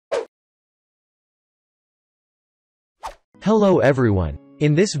Hello everyone.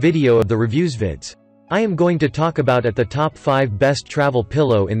 In this video of the ReviewsVidz, I am going to talk about the top 5 best travel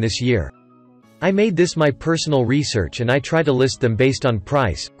pillow in this year. I made this my personal research and I try to list them based on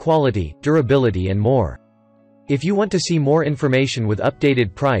price, quality, durability and more. If you want to see more information with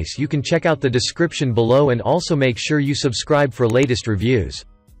updated price, you can check out the description below and also make sure you subscribe for latest reviews.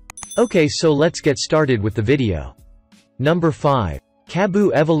 Okay, so let's get started with the video. Number 5.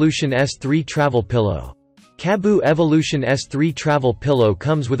 Cabeau Evolution S3 Travel Pillow. Cabeau Evolution S3 Travel Pillow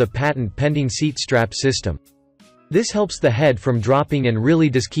comes with a patent-pending seat strap system. This helps the head from dropping and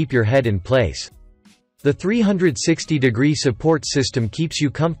really does keep your head in place. The 360-degree support system keeps you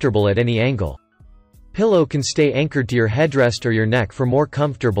comfortable at any angle. Pillow can stay anchored to your headrest or your neck for more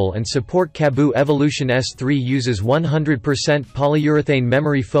comfortable and support. Cabeau Evolution S3 uses 100% polyurethane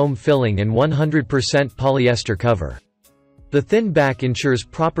memory foam filling and 100% polyester cover. The thin back ensures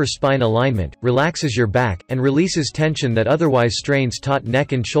proper spine alignment, relaxes your back, and releases tension that otherwise strains taut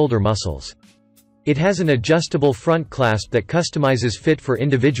neck and shoulder muscles. It has an adjustable front clasp that customizes fit for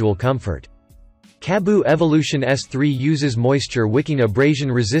individual comfort. Cabeau Evolution S3 uses moisture-wicking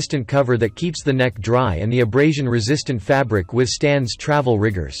abrasion-resistant cover that keeps the neck dry, and the abrasion-resistant fabric withstands travel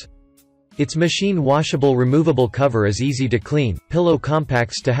rigors. Its machine-washable removable cover is easy to clean. Pillow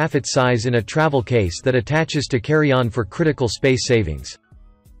compacts to half its size in a travel case that attaches to carry-on for critical space savings.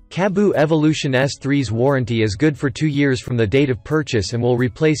 Cabeau Evolution S3's warranty is good for 2 years from the date of purchase and will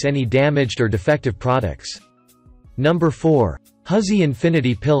replace any damaged or defective products. Number 4. Huzzy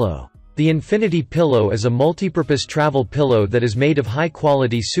Infinity Pillow. The Infinity Pillow is a multipurpose travel pillow that is made of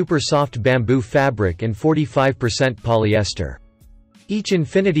high-quality super soft bamboo fabric and 45% polyester. Each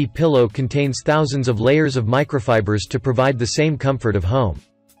Infinity Pillow contains thousands of layers of microfibers to provide the same comfort of home.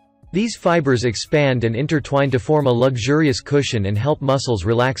 These fibers expand and intertwine to form a luxurious cushion and help muscles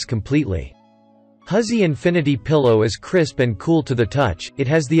relax completely. Huzzy Infinity Pillow is crisp and cool to the touch. It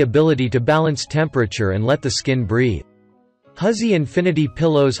has the ability to balance temperature and let the skin breathe. Huzzy Infinity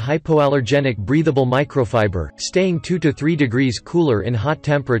Pillow's hypoallergenic breathable microfiber, staying 2 to 3 degrees cooler in hot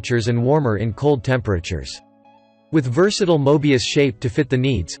temperatures and warmer in cold temperatures. With versatile Mobius shape to fit the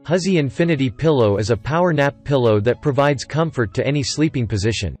needs, Huzzy Infinity Pillow is a power nap pillow that provides comfort to any sleeping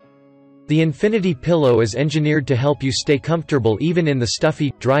position. The Infinity Pillow is engineered to help you stay comfortable even in the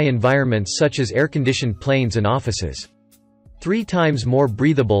stuffy, dry environments such as air-conditioned planes and offices. 3 times more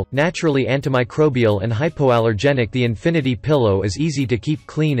breathable, naturally antimicrobial and hypoallergenic, the Infinity Pillow is easy to keep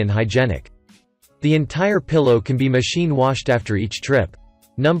clean and hygienic. The entire pillow can be machine washed after each trip.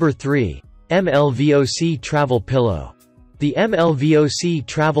 Number 3. MLVOC Travel Pillow. The MLVOC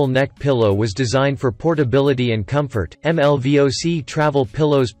Travel Neck Pillow was designed for portability and comfort. MLVOC Travel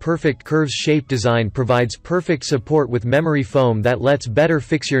Pillow's perfect curves shape design provides perfect support with memory foam that lets better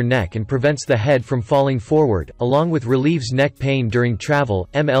fix your neck and prevents the head from falling forward, along with relieves neck pain during travel.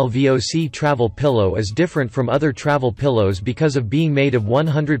 MLVOC Travel Pillow is different from other travel pillows because of being made of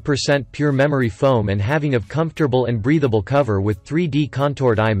 100% pure memory foam and having a comfortable and breathable cover with 3D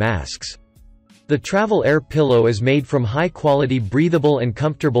contoured eye masks. The Travel Air Pillow is made from high-quality breathable and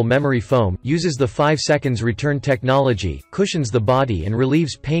comfortable memory foam, uses the 5 seconds return technology, cushions the body and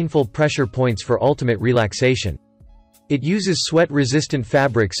relieves painful pressure points for ultimate relaxation. It uses sweat-resistant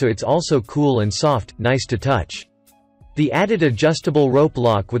fabric, so it's also cool and soft, nice to touch. The added adjustable rope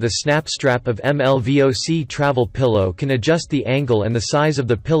lock with a snap strap of MLVOC Travel Pillow can adjust the angle and the size of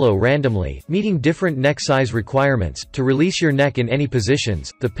the pillow randomly, meeting different neck size requirements. To release your neck in any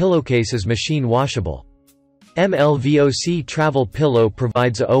positions, the pillowcase is machine washable. MLVOC Travel Pillow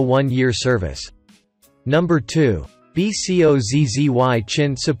provides a 1-year service. Number 2. BCOZZY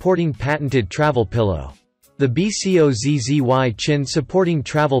Chin Supporting Patented Travel Pillow. The BCOZZY Chin Supporting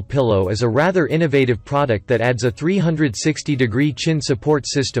Travel Pillow is a rather innovative product that adds a 360-degree chin support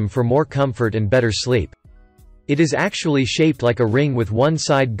system for more comfort and better sleep. It is actually shaped like a ring with one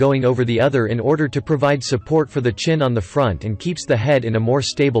side going over the other in order to provide support for the chin on the front and keeps the head in a more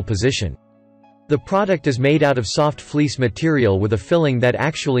stable position. The product is made out of soft fleece material with a filling that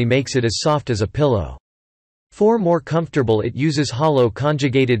actually makes it as soft as a pillow. For more comfortable, it uses hollow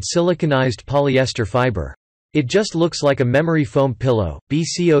conjugated siliconized polyester fiber. It just looks like a memory foam pillow.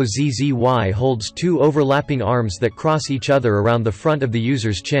 BCOZZY holds 2 overlapping arms that cross each other around the front of the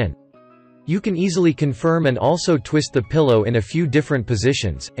user's chin. You can easily confirm and also twist the pillow in a few different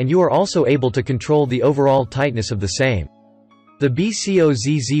positions, and you are also able to control the overall tightness of the same. The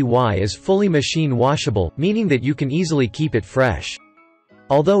BCOZZY is fully machine washable, meaning that you can easily keep it fresh.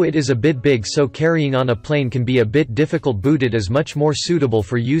 Although it is a bit big, so carrying on a plane can be a bit difficult, booted is much more suitable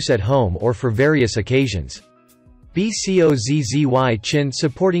for use at home or for various occasions. BCOZZY chin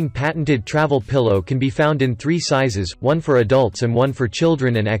supporting patented travel pillow can be found in 3 sizes, one for adults and one for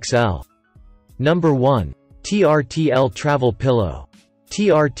children and XL. Number 1. TRTL Travel Pillow.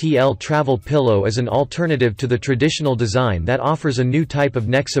 TRTL Travel Pillow is an alternative to the traditional design that offers a new type of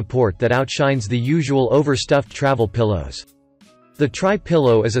neck support that outshines the usual overstuffed travel pillows. The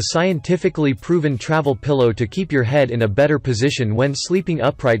Tri-Pillow is a scientifically proven travel pillow to keep your head in a better position when sleeping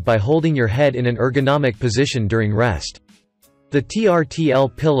upright by holding your head in an ergonomic position during rest. The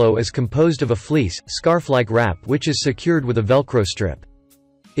TRTL pillow is composed of a fleece, scarf-like wrap which is secured with a Velcro strip.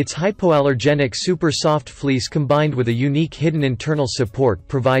 Its hypoallergenic super soft fleece combined with a unique hidden internal support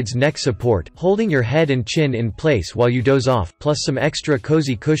provides neck support, holding your head and chin in place while you doze off, plus some extra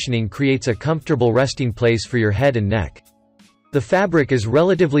cozy cushioning creates a comfortable resting place for your head and neck. The fabric is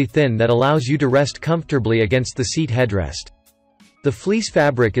relatively thin that allows you to rest comfortably against the seat headrest. The fleece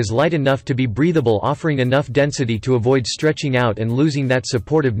fabric is light enough to be breathable, offering enough density to avoid stretching out and losing that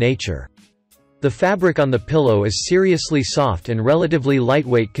supportive nature. The fabric on the pillow is seriously soft and relatively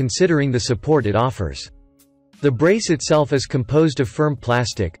lightweight considering the support it offers. The brace itself is composed of firm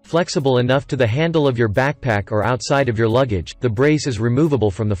plastic, flexible enough to the handle of your backpack or outside of your luggage. The brace is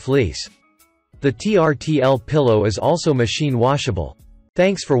removable from the fleece. The TRTL pillow is also machine washable.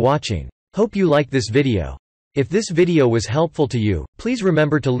 Thanks for watching. Hope you like this video. If this video was helpful to you, please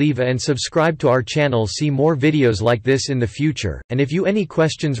remember to leave a and subscribe to our channel. See more videos like this in the future, and if you any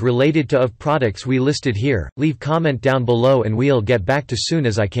questions related to of products we listed here, leave comment down below and we'll get back to soon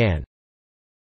as I can.